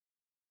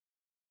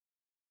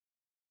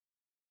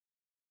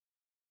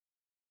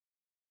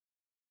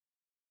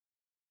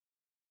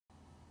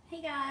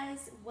Hey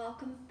guys,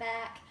 welcome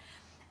back.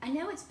 I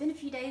know it's been a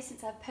few days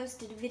since I've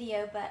posted a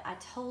video, but I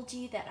told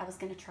you that I was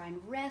going to try and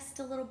rest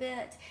a little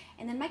bit.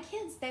 And then my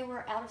kids, they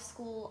were out of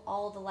school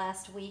all the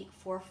last week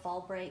for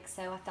fall break,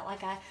 so I felt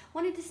like I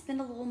wanted to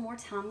spend a little more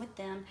time with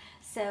them.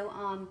 So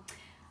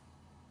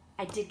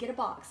I did get a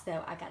box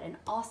though. I got an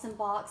awesome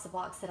box, a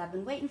box that I've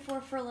been waiting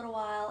for a little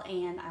while,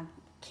 and I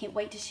can't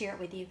wait to share it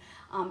with you.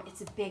 It's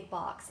a big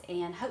box,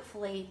 and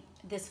hopefully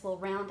this will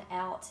round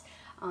out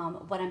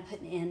what I'm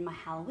putting in my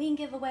Halloween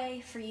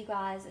giveaway for you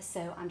guys.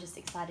 So I'm just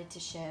excited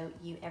to show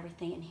you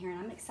everything in here, and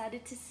I'm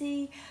excited to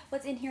see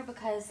what's in here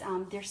because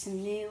there's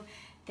some new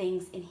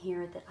things in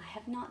here that I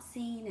have not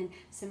seen and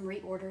some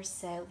reorders.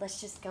 So let's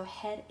just go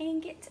ahead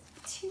and get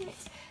to it.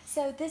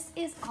 So this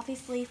is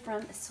obviously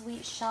from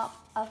Sweet Shop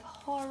of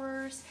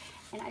Horrors,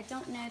 and I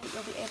don't know that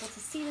you'll be able to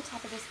see the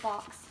top of this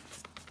box.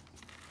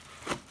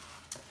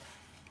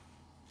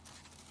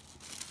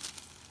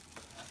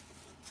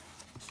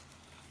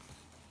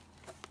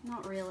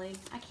 Not really.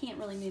 I can't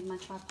really move my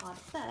tripod,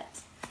 but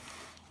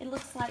it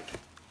looks like,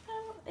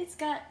 oh, it's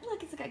got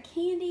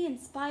candy and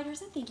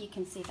spiders. I think you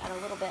can see that a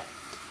little bit.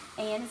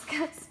 And it's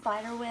got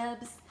spider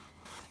webs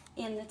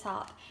in the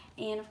top.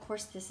 And of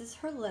course, this is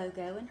her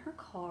logo and her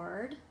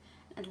card.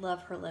 I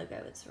love her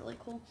logo. It's really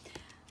cool.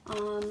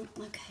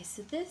 Okay,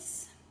 so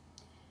this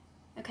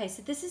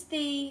is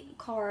the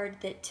card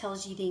that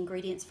tells you the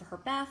ingredients for her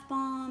bath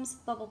bombs,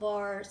 bubble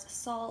bars,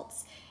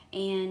 salts,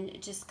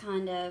 and just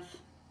kind of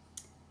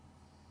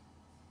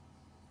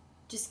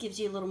gives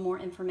you a little more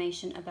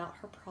information about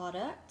her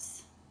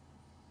products.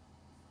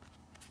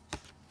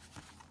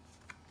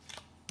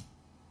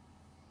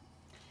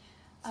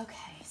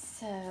 Okay,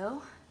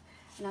 so,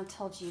 and I've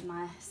told you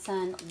my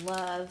son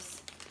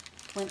loves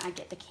when I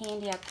get the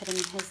candy. I put him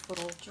in his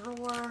little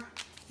drawer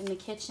in the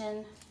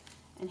kitchen,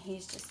 and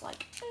he's just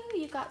like, oh,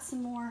 you got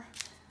some more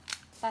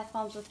bath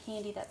bombs with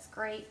candy. That's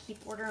great. Keep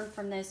ordering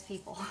from those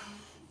people.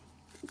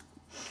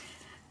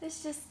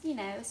 It's just, you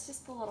know, it's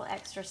just the little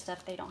extra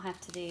stuff they don't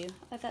have to do.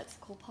 Oh, that's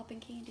cool, popping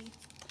candy.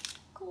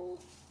 Cool.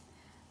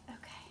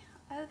 Okay.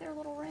 Oh, they're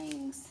little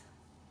rings.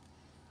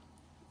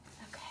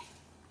 Okay.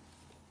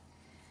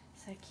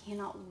 So I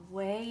cannot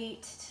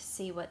wait to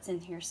see what's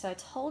in here. So I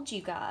told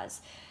you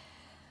guys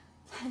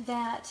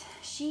that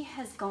she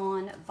has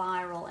gone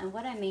viral. And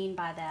what I mean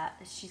by that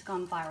is she's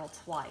gone viral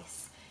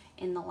twice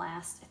in the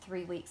last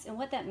 3 weeks. And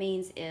what that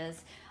means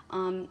is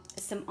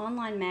some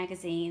online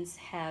magazines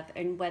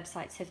and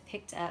websites have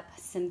picked up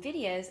some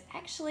videos,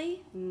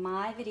 actually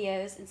my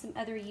videos and some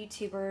other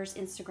YouTubers,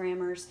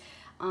 Instagrammers,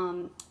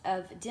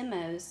 of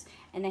demos,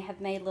 and they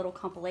have made little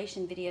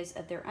compilation videos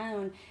of their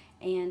own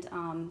and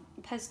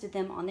posted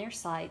them on their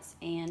sites.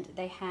 And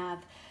they have,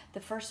 the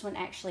first one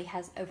actually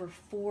has over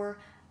 4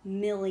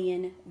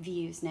 million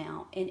views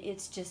now, and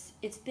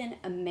it's been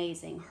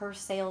amazing. Her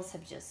sales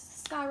have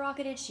just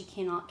skyrocketed. She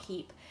cannot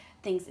keep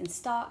things in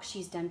stock.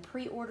 She's done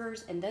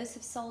pre-orders, and those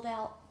have sold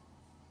out.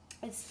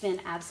 It's been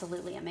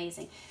absolutely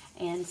amazing.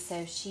 And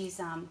so she's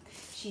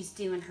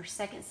doing her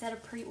second set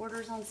of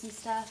pre-orders on some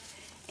stuff,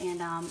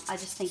 and I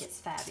just think it's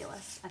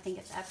fabulous. I think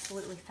it's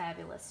absolutely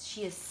fabulous.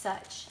 She is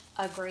such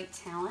a great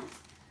talent,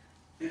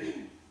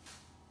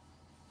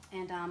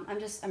 and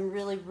I'm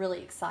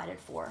really excited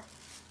for her.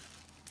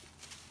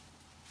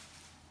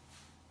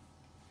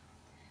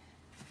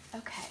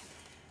 Okay.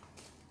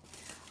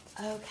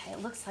 Okay,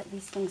 it looks like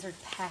these things are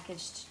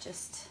packaged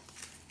just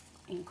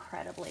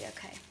incredibly.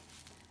 Okay.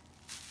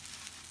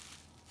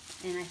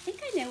 And I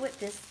think I know what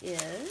this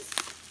is.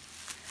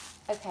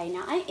 Okay,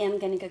 now I am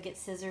going to go get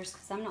scissors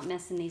because I'm not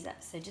messing these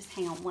up, so just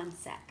hang on one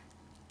sec.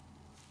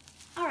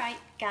 Alright,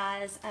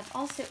 guys, I've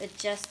also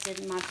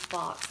adjusted my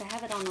box. I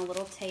have it on a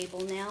little table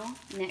now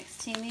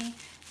next to me,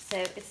 so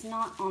it's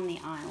not on the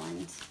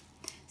island.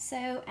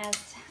 So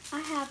as I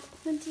have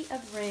plenty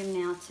of room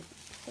now to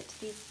put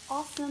these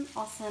awesome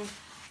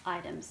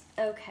items.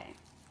 Okay,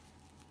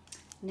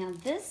 now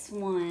this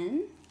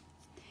one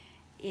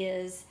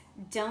is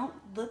Don't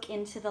Look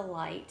Into the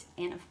Light,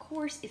 and of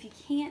course, if you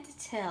can't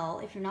tell,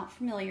 if you're not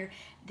familiar,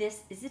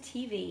 this is a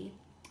TV,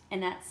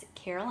 and that's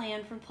Carol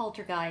Ann from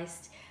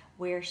Poltergeist,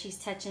 where she's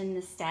touching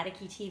the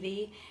staticky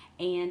TV,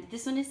 and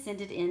this one is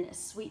scented in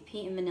sweet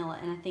pea and vanilla,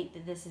 and I think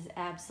that this is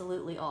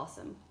absolutely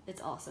awesome.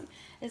 It's awesome.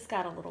 It's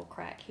got a little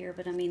crack here,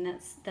 but I mean,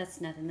 that's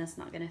nothing. That's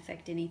not going to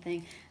affect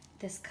anything.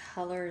 This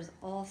color is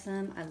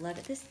awesome. I love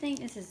it. This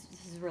is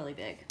really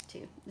big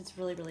too. It's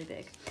really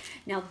big.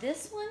 Now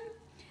this one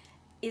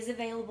is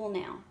available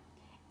now.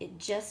 It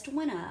just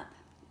went up,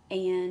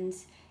 and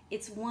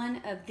it's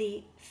one of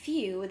the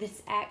few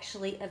that's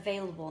actually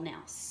available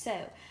now. So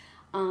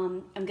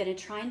I'm going to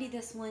try and do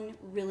this one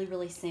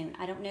really soon.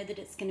 I don't know that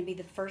it's going to be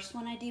the first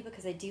one I do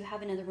because I do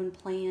have another one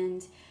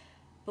planned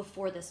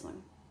before this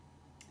one.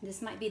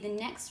 This might be the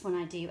next one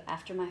I do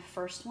after my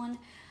first one.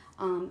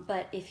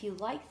 But if you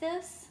like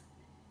this,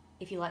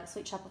 if you like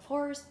Sweet Shop of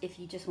Horrors, if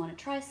you just want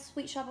to try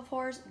Sweet Shop of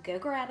Horrors, go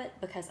grab it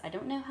because I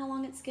don't know how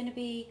long it's going to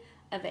be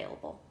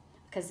available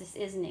because this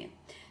is new.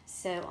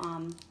 So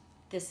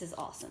this is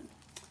awesome.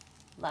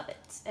 Love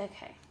it.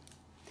 Okay.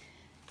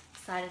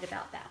 excited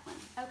about that one.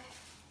 Okay.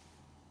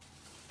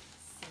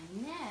 So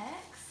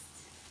next,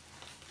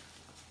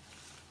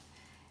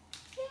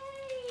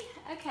 yay!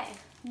 Okay,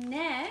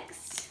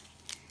 next,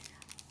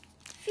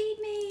 Feed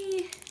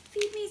Me.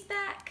 Feed Me's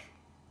back.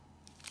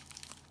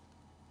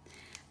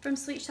 From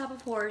Sweet Shop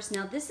of Horrors.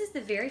 Now this is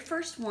the very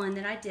first one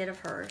that I did of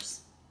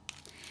hers.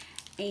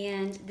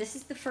 And this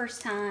is the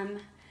first time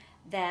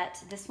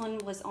that this one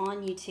was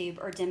on YouTube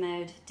or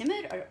demoed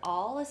at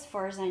all as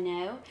far as I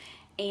know.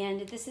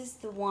 And this is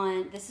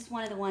one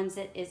of the ones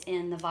that is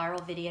in the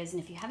viral videos.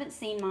 And if you haven't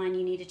seen mine,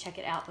 you need to check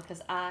it out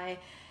because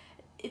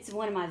it's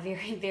one of my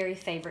very, very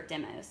favorite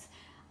demos.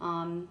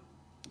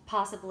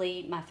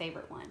 Possibly my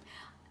favorite one.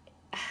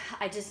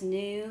 I just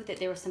knew that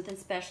there was something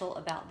special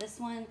about this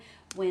one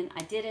when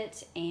I did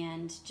it,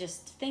 and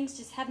things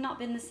just have not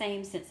been the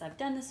same since I've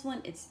done this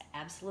one. It's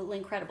absolutely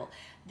incredible.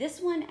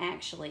 This one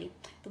actually,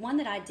 the one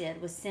that I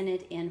did was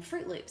scented in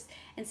Fruit Loops,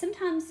 and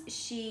sometimes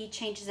she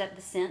changes up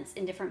the scents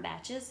in different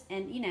batches,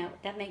 and you know,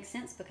 that makes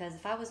sense because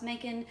if I was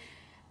making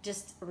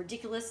just a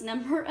ridiculous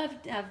number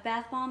of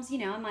bath bombs, you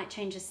know, I might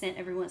change a scent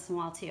every once in a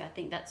while too. I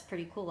think that's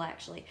pretty cool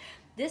actually.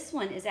 This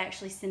one is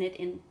actually scented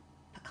in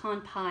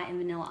pecan pie and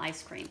vanilla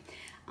ice cream.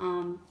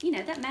 You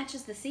know, that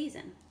matches the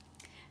season.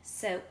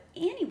 So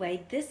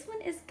anyway, this one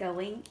is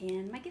going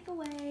in my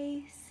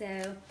giveaway.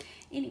 So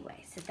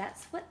anyway, so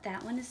that's what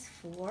that one is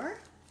for,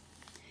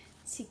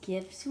 to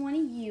give to one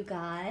of you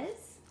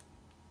guys.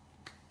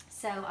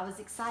 So I was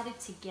excited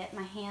to get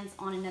my hands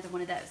on another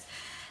one of those.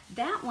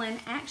 That one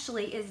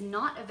actually is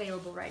not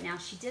available right now.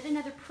 She did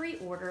another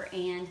pre-order,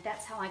 and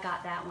that's how I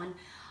got that one.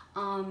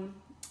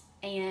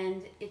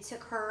 And it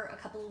took her a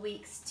couple of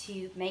weeks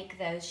to make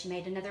those. She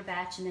made another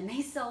batch and then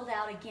they sold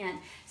out again.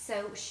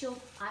 So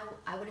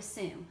I would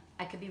assume,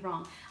 I could be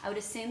wrong, I would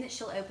assume that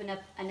she'll open up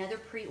another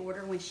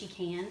pre-order when she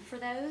can for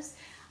those.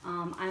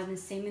 I'm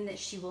assuming that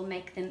she will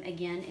make them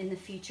again in the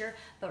future,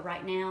 but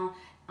right now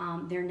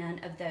there are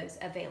none of those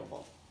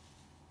available.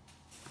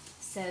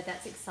 So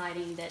that's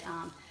exciting that,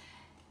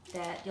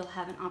 that you'll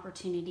have an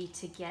opportunity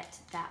to get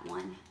that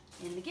one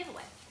in the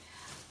giveaway.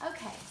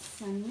 Okay,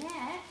 so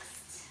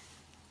next,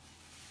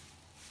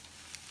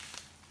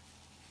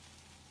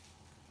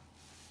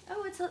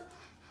 oh,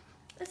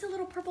 it's a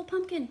little purple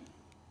pumpkin.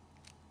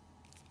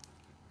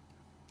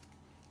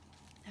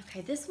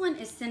 Okay, this one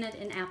is scented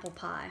in apple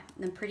pie.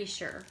 I'm pretty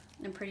sure.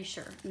 And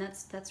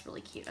that's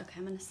really cute. Okay,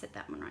 I'm gonna sit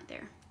that one right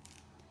there.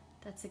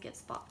 That's a good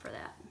spot for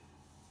that.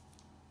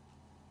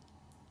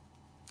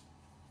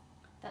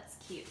 That's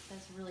cute.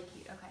 That's really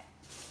cute. Okay.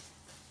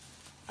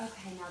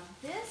 Okay, now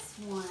this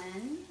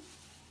one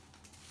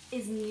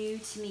is new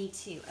to me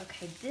too.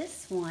 Okay,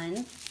 this one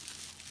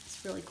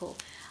is really cool.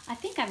 I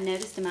think I've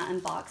noticed in my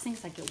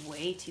unboxings I get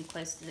way too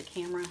close to the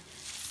camera,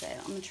 so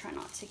I'm gonna try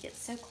not to get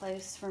so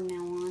close from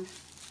now on.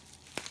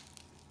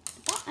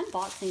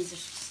 Unboxings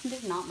are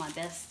they're not my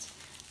best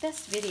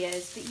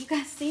videos, but you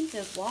guys seem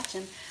to watch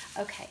them.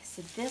 Okay,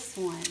 so this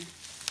one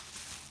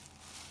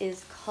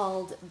is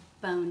called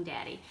Bone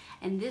Daddy,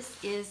 and this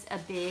is a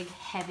big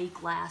heavy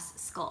glass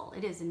skull.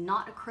 It is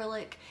not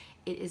acrylic,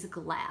 it is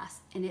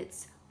glass, and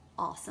it's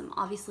awesome.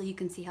 Obviously you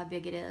can see how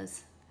big it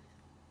is.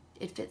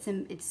 It fits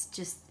in, it's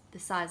just the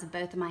size of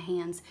both of my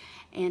hands,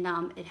 and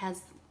it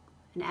has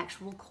an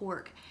actual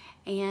cork,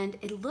 and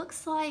it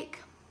looks like,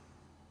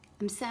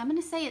 I'm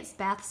going to say it's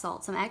bath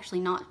salts. I'm actually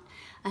not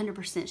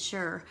 100%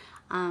 sure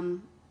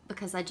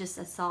because I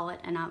saw it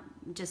and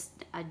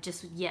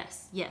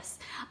yes.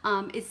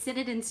 It's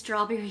scented in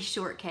strawberry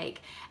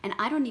shortcake, and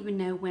I don't even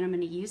know when I'm going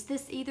to use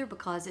this either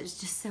because it's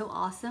just so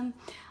awesome.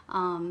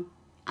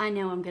 I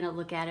know I'm going to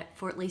look at it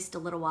for at least a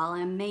little while.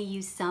 I may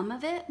use some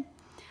of it,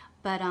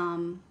 but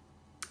I'm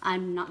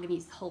not going to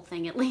use the whole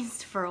thing at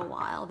least for a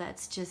while.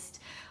 That's just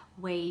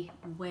way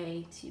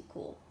too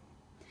cool.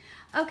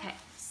 Okay,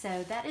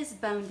 so that is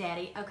Bone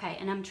Daddy. Okay,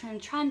 and I'm trying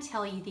to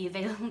tell you the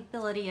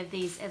availability of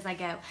these as I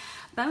go.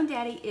 Bone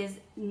Daddy is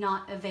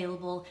not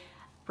available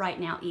right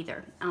now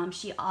either.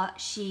 She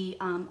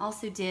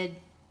also did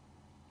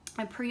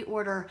a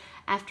pre-order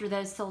after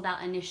those sold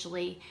out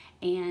initially,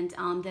 and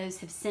those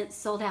have since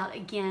sold out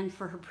again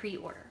for her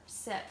pre-order.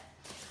 So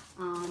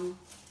Bone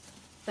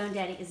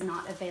Daddy is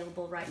not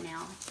available right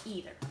now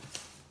either.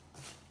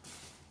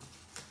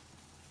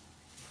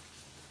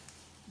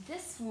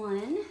 This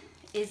one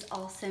is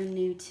also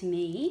new to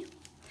me.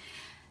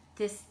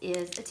 This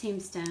is a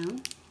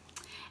tombstone,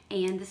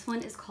 and this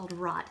one is called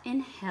Rot in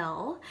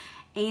Hell,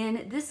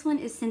 and this one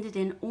is scented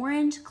in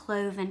orange,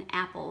 clove, and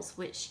apples,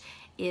 which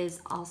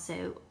is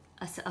also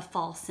a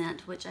fall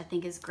scent, which I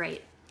think is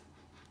great.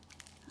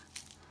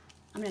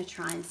 I'm gonna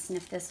try and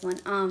sniff this one.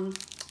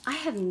 I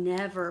have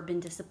never been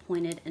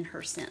disappointed in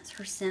her scents.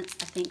 Her scents,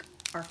 I think,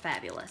 are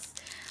fabulous.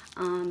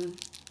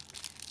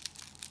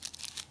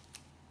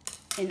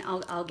 And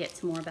I'll get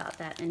to more about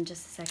that in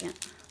just a second.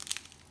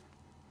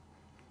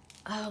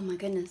 Oh my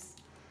goodness.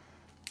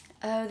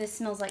 Oh, this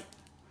smells like,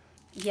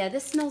 yeah,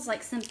 this smells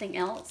like something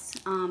else.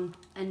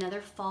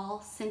 Another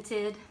fall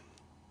scented,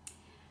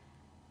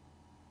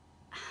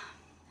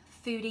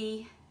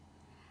 foodie.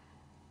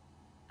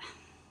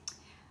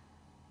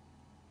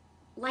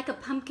 like a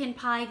pumpkin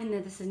pie, even though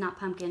this is not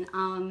pumpkin,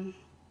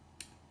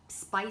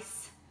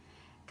 spice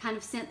kind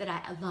of scent that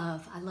I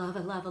love. I love, I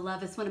love, I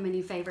love. It's one of my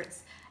new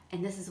favorites.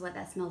 And this is what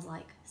that smells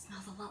like. It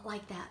smells a lot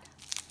like that.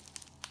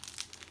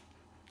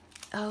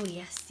 Oh,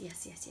 yes,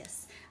 yes, yes,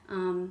 yes.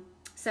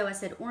 So I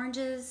said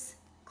oranges,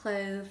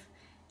 clove,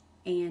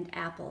 and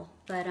apple.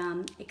 But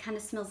it kind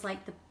of smells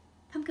like the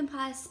pumpkin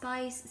pie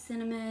spice,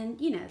 cinnamon,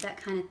 you know, that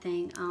kind of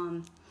thing.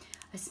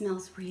 It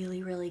smells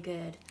really, really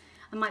good.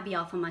 I might be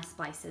off on my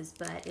spices,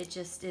 but it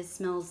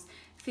smells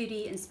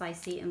foody and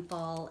spicy and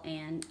fall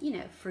and, you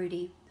know,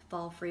 fruity,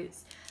 fall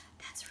fruits.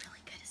 That's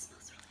really good. It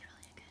smells really,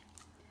 really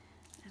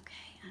good.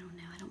 Okay, I don't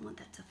know. I don't want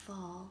that to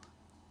fall.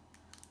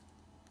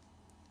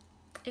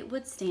 It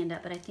would stand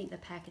up, but I think the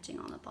packaging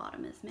on the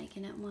bottom is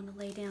making it want to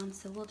lay down,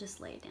 so we'll just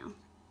lay it down.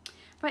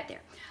 Right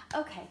there.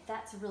 Okay,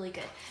 that's really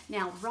good.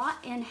 Now, Rot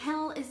in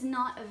Hell is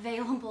not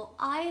available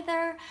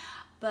either,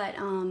 but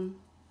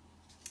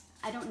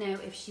I don't know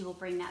if she will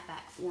bring that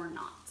back or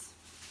not.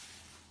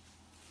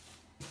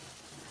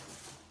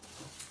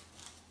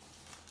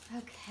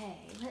 Okay,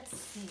 let's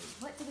see.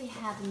 What do we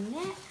have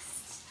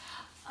next?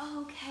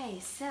 Okay,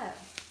 so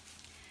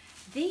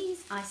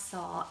these I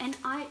saw, and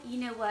you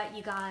know what,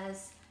 you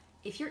guys,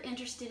 if you're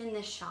interested in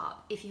this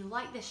shop, if you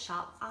like this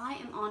shop, I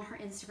am on her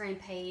Instagram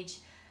page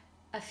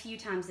a few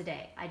times a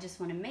day. I just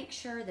want to make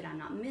sure that I'm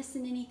not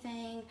missing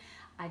anything.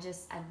 I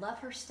love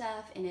her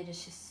stuff, and it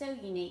is just so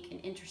unique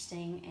and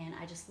interesting, and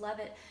I just love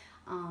it.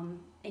 And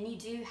you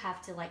do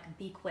have to like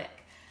be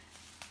quick.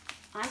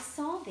 I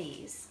saw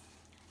these,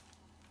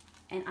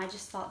 and I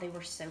just thought they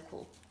were so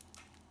cool.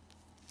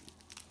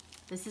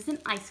 This is an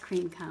ice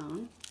cream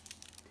cone.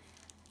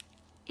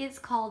 It's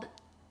called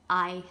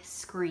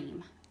Ice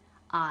Cream.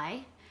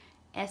 I-S-C-R-E-A-M.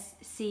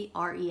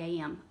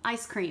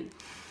 Ice cream.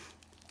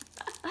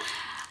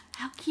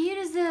 How cute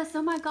is this?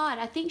 Oh my God.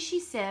 I think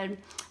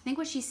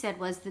what she said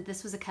was that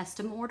this was a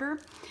custom order.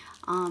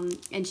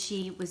 And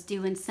she was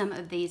doing some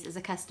of these as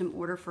a custom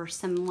order for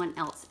someone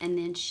else. And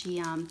then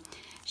she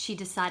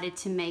decided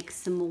to make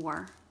some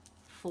more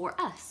for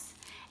us.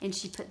 And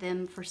she put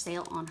them for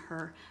sale on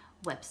her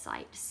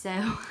website. So,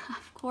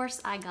 of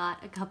course, I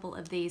got a couple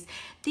of these.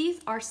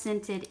 These are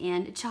scented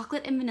in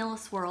chocolate and vanilla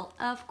swirl,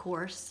 of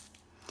course.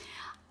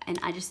 And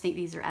I just think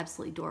these are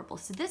absolutely adorable.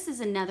 So this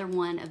is another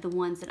one of the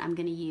ones that I'm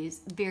going to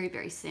use very,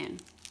 very soon.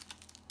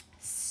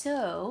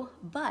 So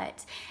I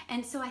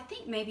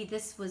think maybe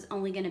this was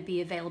only going to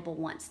be available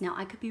once. Now,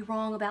 I could be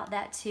wrong about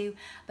that too,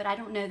 but I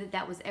don't know that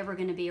that was ever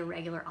going to be a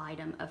regular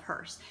item of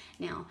hers.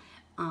 Now,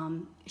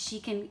 she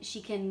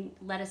can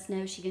let us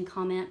know. She can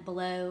comment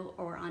below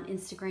or on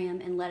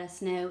Instagram and let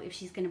us know if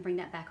she's going to bring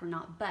that back or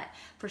not. But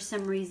for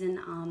some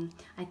reason,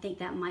 I think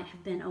that might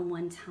have been a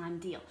one-time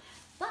deal.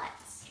 But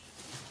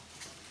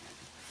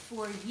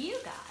for you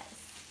guys,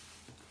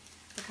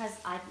 because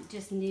I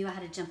just knew I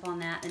had to jump on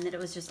that and that it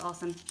was just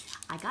awesome,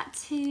 I got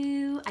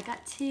two.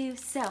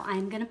 So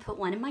I'm going to put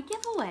one in my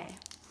giveaway.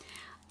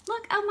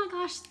 Look, oh my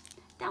gosh,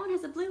 that one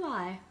has a blue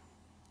eye.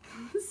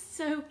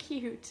 So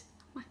cute.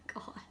 Oh my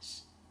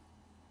gosh.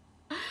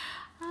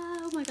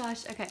 Oh my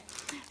gosh. Okay.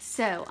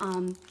 So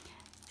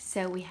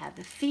we have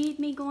the Feed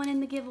Me going in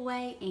the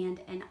giveaway and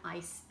an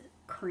ice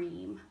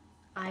cream.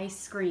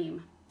 Ice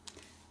cream.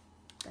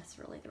 That's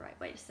really the right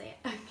way to say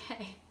it.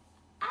 Okay.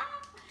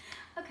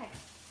 Okay.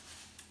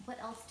 What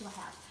else do I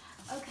have?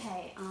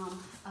 Okay.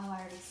 Oh, I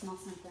already smell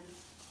something.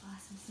 Oh, I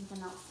smell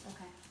something else.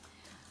 Okay.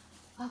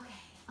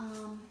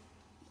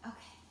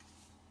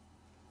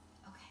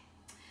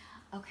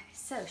 Okay.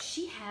 So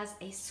she has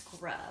a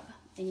scrub,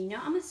 and you know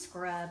I'm a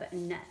scrub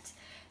nut.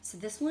 So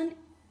this one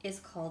is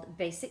called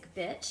Basic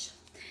Bitch,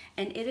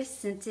 and it is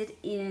scented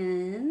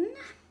in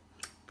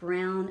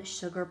brown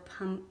sugar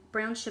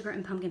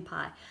and pumpkin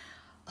pie.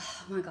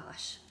 Oh my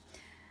gosh.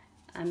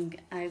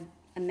 I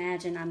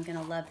imagine I'm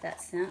gonna love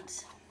that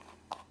scent.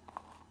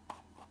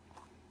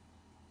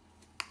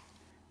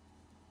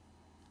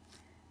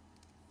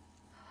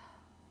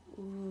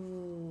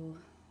 Ooh,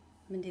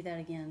 I'm gonna do that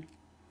again.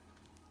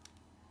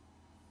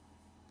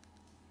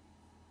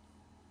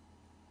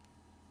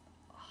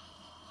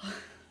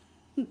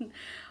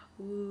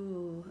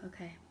 Ooh,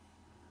 okay.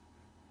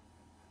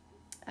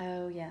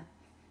 Oh yeah,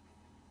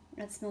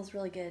 that smells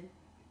really good.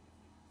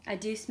 I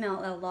do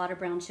smell a lot of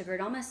brown sugar. It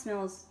almost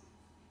smells,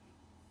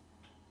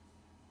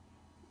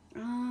 I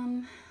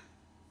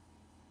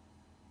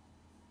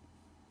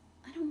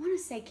don't want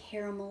to say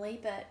caramelly,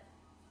 but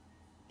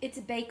it's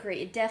a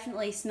bakery. It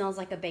definitely smells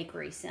like a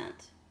bakery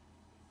scent.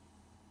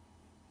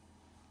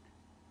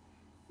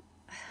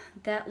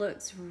 That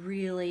looks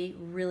really,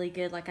 really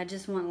good. Like I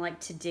just want like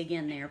to dig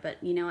in there,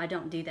 but you know, I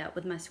don't do that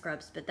with my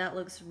scrubs, but that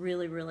looks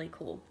really, really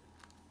cool.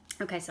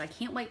 Okay, so I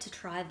can't wait to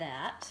try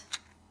that.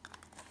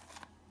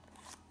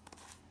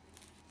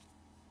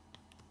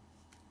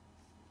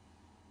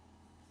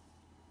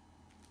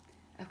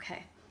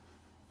 Okay.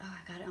 Oh,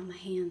 I got it on my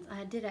hands.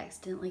 I did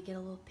accidentally get a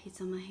little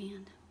piece on my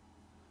hand.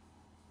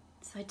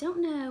 So I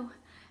don't know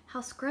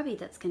how scrubby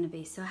that's going to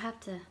be, so I'm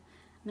going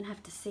to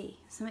have to see.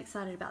 So I'm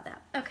excited about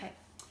that. Okay.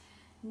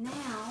 Now,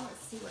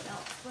 let's see what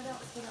else, what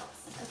else.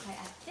 Okay,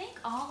 I think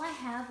all I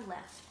have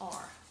left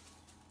are,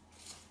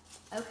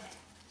 okay,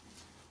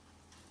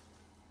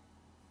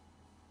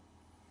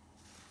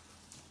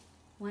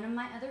 one of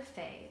my other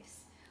faves,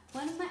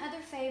 one of my other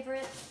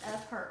favorites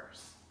of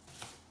hers.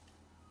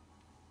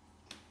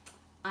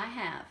 I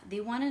have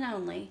the one and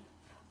only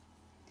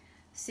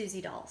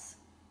Suzie dolls.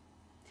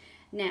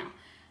 Now,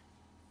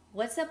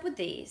 what's up with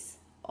these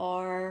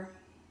are,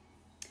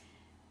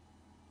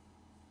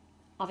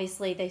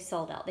 obviously they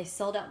sold out. They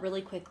sold out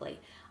really quickly.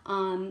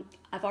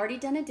 I've already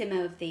done a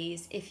demo of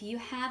these. If you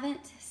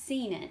haven't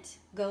seen it,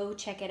 go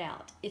check it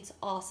out. It's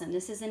awesome.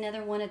 This is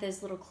another one of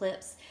those little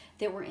clips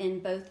that were in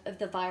both of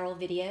the viral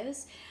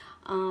videos.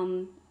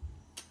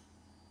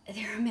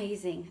 They're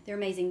amazing. They're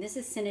amazing. This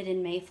is scented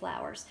in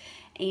Mayflowers.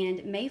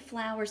 And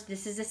Mayflowers,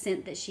 this is a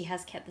scent that she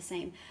has kept the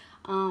same,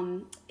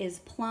 is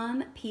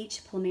plum,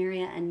 peach,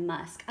 plumeria, and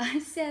musk. I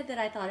said that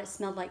I thought it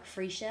smelled like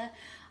freesia.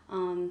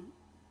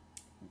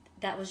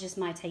 That was just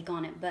my take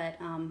on it, but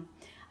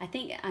I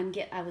think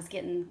I was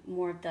getting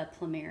more of the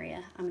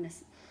plumeria.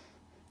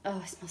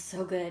 Oh, it smells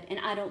so good. And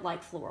I don't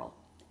like floral.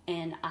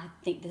 And I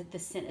think that the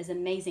scent is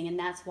amazing, and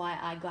that's why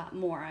I got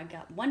more. I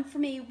got one for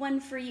me, one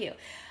for you.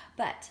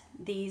 But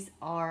these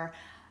are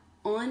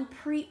on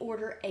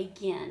pre-order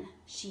again.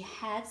 She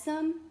had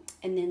some,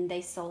 and then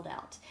they sold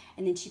out.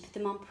 And then she put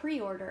them on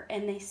pre-order,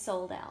 and they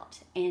sold out.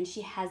 And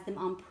she has them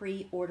on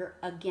pre-order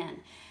again.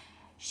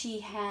 She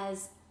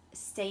has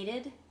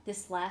stated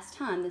this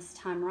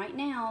time right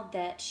now,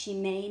 that she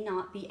may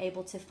not be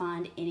able to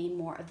find any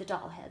more of the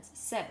doll heads.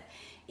 So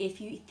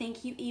if you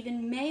think you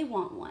even may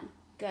want one,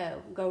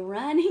 go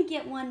run and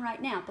get one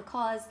right now,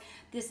 because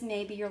this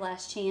may be your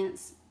last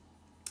chance.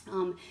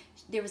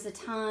 There was a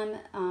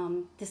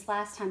time, this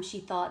last time, she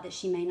thought that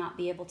she may not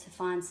be able to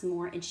find some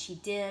more, and she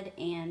did,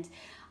 and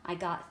I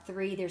got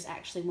 3. There's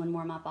actually one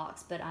more in my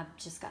box, but I've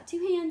just got 2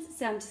 hands,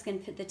 so I'm just going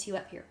to put the 2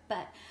 up here.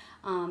 But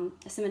so I'm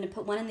going to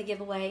put 1 in the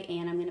giveaway,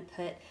 and I'm going to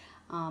put,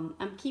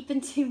 I'm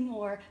keeping 2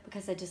 more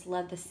because I just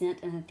love the scent,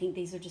 and I think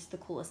these are just the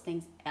coolest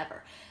things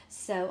ever.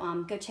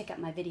 So go check out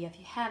my video if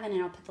you haven't,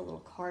 and I'll put the little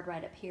card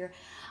right up here.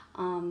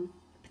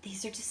 But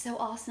these are just so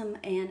awesome,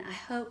 and I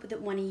hope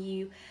that one of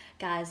you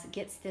guys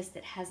gets this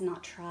that has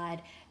not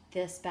tried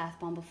this bath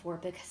bomb before,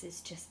 because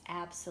it's just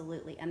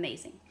absolutely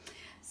amazing.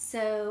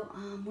 So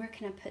where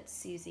can I put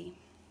Suzie?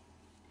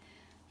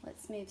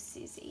 Let's move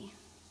Suzie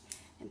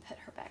and put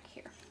her back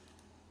here.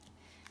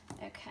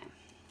 Okay.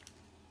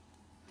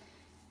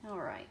 All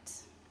right.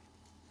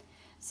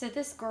 So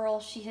this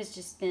girl, she has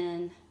just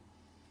been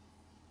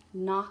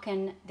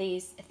knocking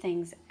these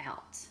things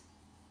out.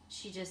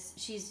 She's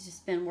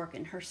just been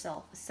working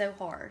herself so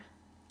hard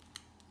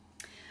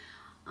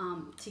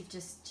to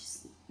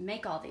just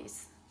make all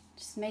these.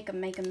 Just make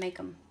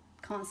them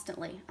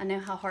constantly. I know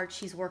how hard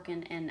she's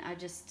working, and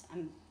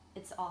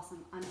it's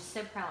awesome. I'm just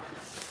so proud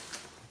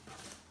of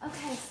her.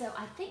 Okay, so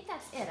I think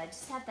that's it. I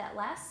just have that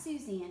last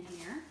Suzie in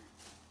here.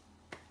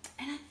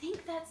 And I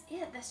think that's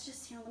it. That's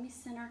just, here, let me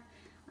center.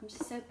 I'm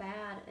just so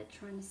bad at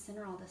trying to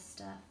center all this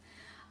stuff.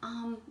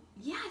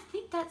 Yeah, I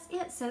think that's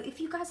it. So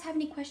if you guys have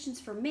any questions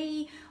for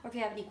me, or if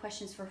you have any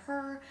questions for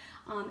her,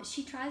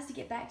 she tries to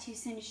get back to you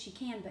as soon as she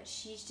can, but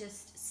she's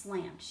just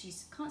slammed.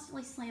 She's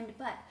constantly slammed,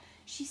 but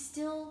she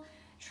still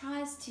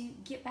tries to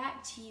get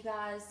back to you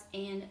guys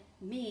and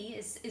me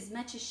as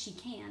much as she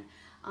can.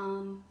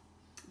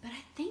 But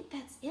I think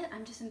that's it.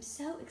 I'm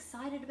so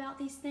excited about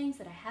these things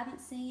that I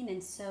haven't seen,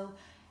 and so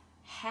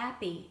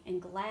happy and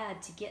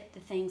glad to get the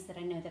things that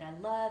I know that I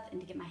love,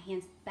 and to get my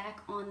hands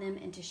back on them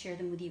and to share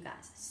them with you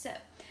guys. So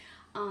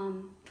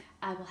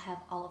I will have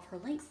all of her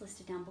links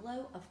listed down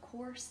below, of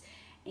course,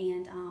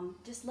 and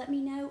just let me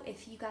know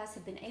if you guys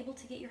have been able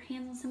to get your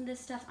hands on some of this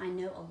stuff. I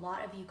know a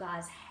lot of you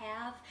guys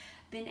have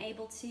been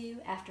able to.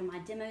 After my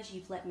demos,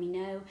 you've let me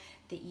know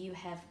that you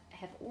have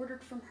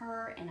ordered from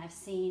her, and I've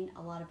seen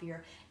a lot of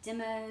your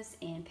demos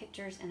and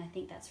pictures, and I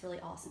think that's really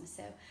awesome.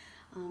 So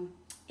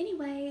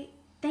anyway,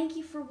 thank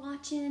you for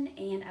watching,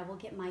 and I will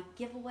get my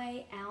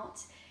giveaway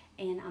out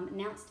and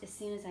announced as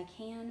soon as I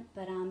can.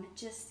 But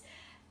just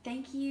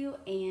thank you,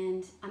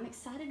 and I'm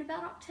excited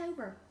about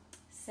October.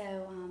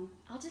 So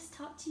I'll just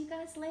talk to you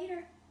guys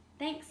later.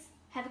 Thanks.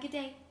 Have a good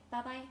day.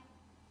 Bye-bye.